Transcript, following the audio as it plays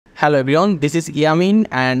Hello everyone, this is Yamin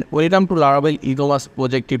and welcome to Laravel e-commerce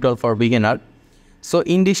project tutorial for beginner. So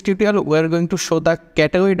in this tutorial, we are going to show the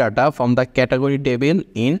category data from the category table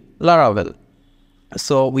in Laravel.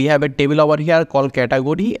 So we have a table over here called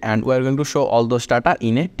category and we are going to show all those data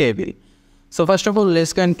in a table. So first of all,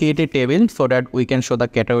 let's go and create a table so that we can show the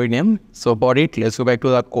category name. So for it, let's go back to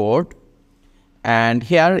the code. And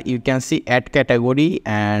here you can see add category,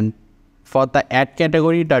 and for the add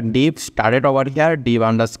category, the div started over here, div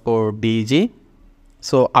underscore dg.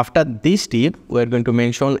 So after this div, we're going to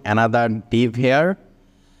mention another div here.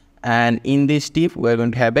 And in this div, we're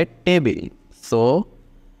going to have a table. So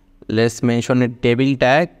let's mention a table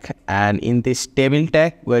tag. And in this table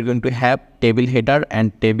tag, we're going to have table header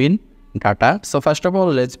and table data. So first of all,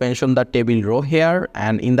 let's mention the table row here.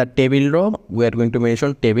 And in the table row, we're going to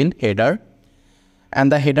mention table header. And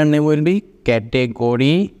the header name will be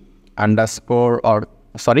category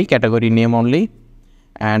category name only.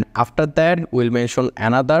 And after that, we'll mention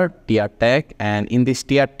another tier tag. And in this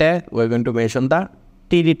tier tag, we're going to mention the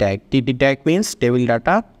TD tag. TD tag means table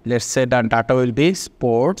data. Let's say the data will be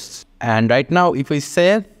sports. And right now, if we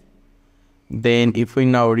save, then if we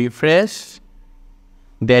now refresh,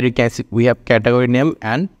 there you can see we have category name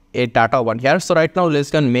and a data over here. So right now, let's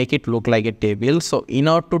go and make it look like a table. So in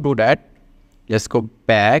order to do that, let's go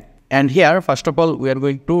back. And here, first of all, we are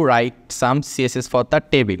going to write some CSS for the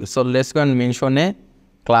table. So let's go and mention a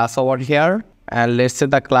class over here. And let's say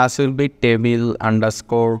the class will be table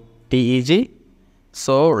underscore teg.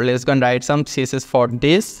 So let's go and write some CSS for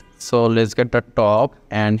this. So let's get the top.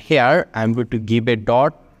 And here, I'm going to give a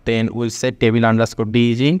dot. Then we'll say table underscore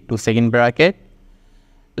deg to second bracket.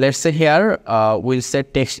 Let's say here, we'll say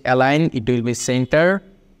text align. It will be center.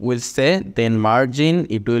 We'll say then margin.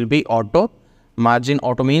 It will be auto. Margin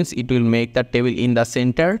auto means it will make the table in the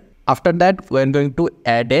center. After that, we're going to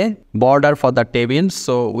add a border for the table.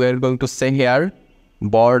 So we're going to say here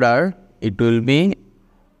border. It will be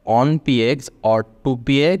on px or to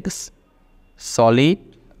px solid.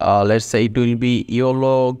 Let's say it will be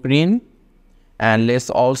yellow green. And let's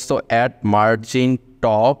also add margin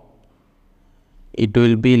top. It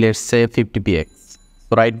will be, let's say, 50px.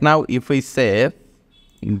 So right now, if we save,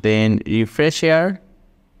 then refresh here.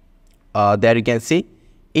 There you can see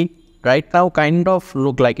it right now kind of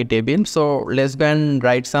look like a table. So let's go and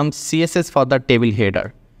write some CSS for the table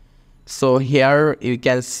header. So here you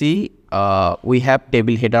can see we have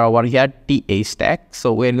table header over here th tag.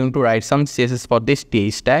 So we're going to write some CSS for this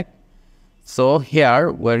th tag. So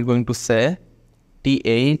here we're going to say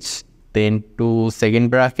th, then to second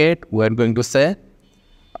bracket we're going to say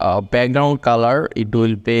background color. It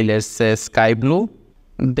will be, let's say, sky blue.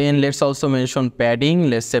 Then let's also mention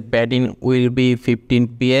padding. Let's say padding will be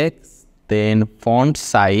 15px. Then font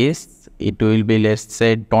size, it will be, let's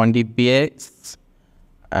say, 20px.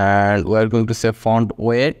 And we're going to say font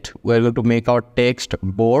weight. We're going to make our text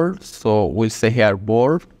bold. So we'll say here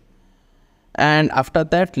bold. And after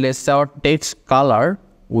that, let's say our text color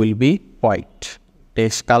will be white.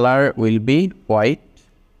 Text color will be white.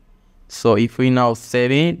 So if we now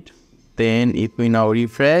save it, then if we now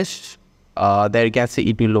refresh, there you can see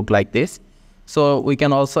it will look like this. So we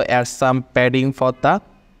can also add some padding for the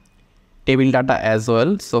table data as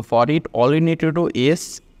well. So for it, all you need to do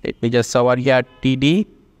is, let me just over here td.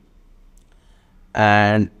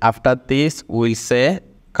 And after this, we'll say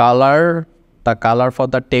color. The color for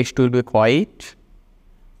the text will be white.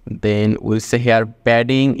 Then we'll say here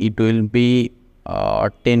padding. It will be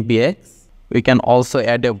 10px. We can also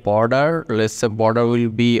add a border. Let's say border will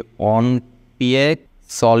be on px.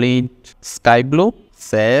 Solid sky blue.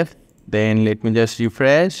 Save. Then let me just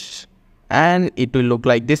refresh and it will look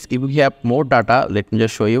like this. If we have more data, let me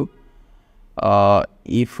just show you.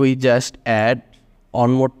 If we just add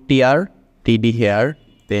on more tier td here,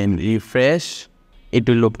 then refresh, it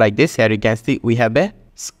will look like this. Here you can see we have a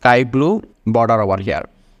sky blue border over here.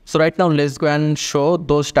 So right now let's go and show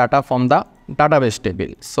those data from the database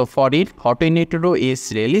table. So for it, what we need to do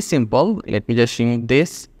is really simple. Let me just remove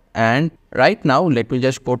this. And right now, let me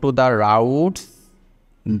just go to the routes,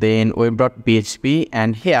 then web.php,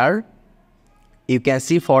 and here you can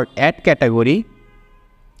see for add category,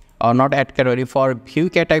 or not add category, for view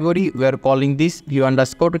category, we are calling this view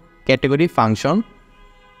underscore category function.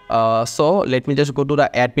 So let me just go to the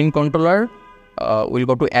admin controller. We'll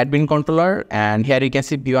go to admin controller, and here you can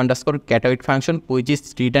see view underscore category function, which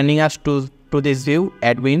is returning us to this view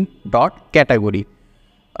admin dot category,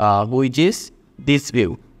 which is this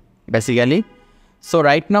view. Basically, so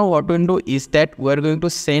right now what we'll do is that we're going to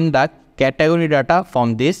send the category data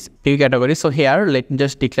from this view category. So here, let me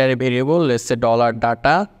just declare a variable. Let's say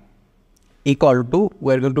 $data equal to,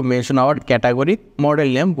 we're going to mention our category model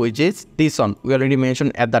name, which is this one. We already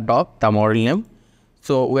mentioned at the top the model name.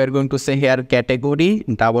 So we're going to say here category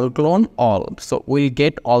double clone all. So we'll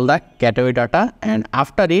get all the category data, and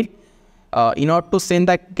after it, in order to send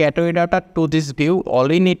the category data to this view, all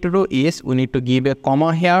we need to do is we need to give a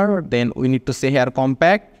comma here, then we need to say here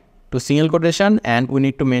compact to single quotation, and we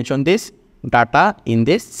need to mention this data in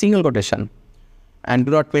this single quotation. And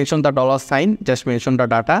do not mention the $sign, just mention the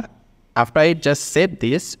data. After I just save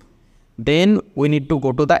this, then we need to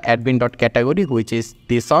go to the admin.category, which is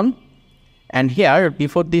this one. And here,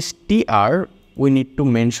 before this tr, we need to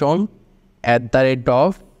mention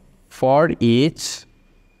 @ for each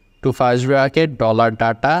to first bracket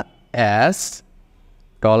 $data as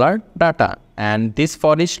 $data. And this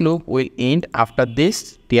for each loop will end after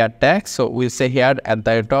this tr tag. So we'll say here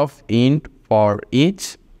 @int for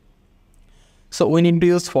each. So we need to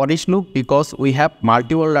use for each loop because we have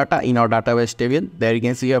multiple data in our database table. There you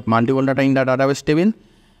can see you have multiple data in the database table.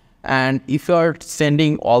 And if you are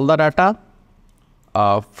sending all the data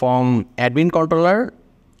from admin controller,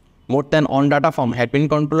 more than one data from admin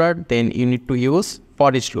controller, then you need to use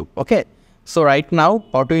for each loop. Okay. So right now,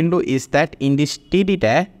 what we'll do is that in this td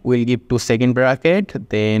tag, we'll give 2 second bracket,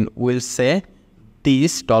 then we'll say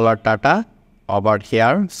this $data over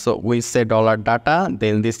here. So we'll say $data,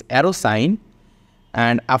 then this arrow sign.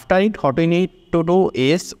 And after it, what we need to do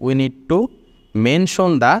is we need to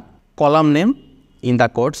mention the column name in the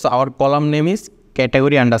code. So our column name is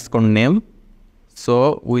category underscore name.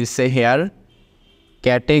 So we'll say here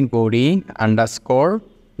category underscore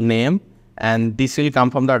name, and this will come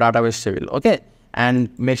from the database table. Okay. And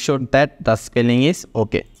make sure that the spelling is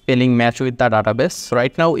okay. Spelling match with the database. So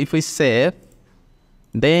right now, if we save,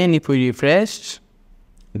 then if we refresh,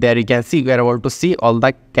 there you can see we are able to see all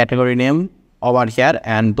the category name over here,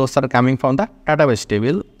 and those are coming from the database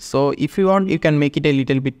table. So if you want, you can make it a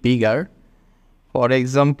little bit bigger. For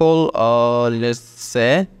example, let's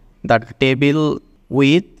say that table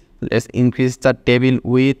width, let's increase the table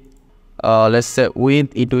width. Let's say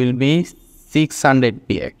width, it will be 600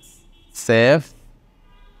 px. Save,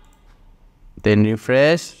 then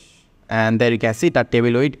refresh, and there you can see the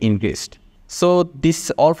table width increased. So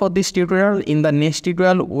this all for this tutorial. In the next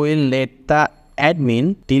tutorial, we'll let the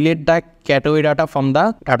admin delete the category data from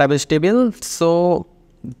the database table. So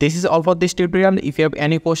this is all for this tutorial. If you have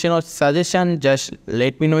any question or suggestion, just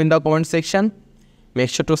let me know in the comment section. Make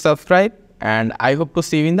sure to subscribe, and I hope to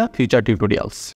see you in the future tutorials.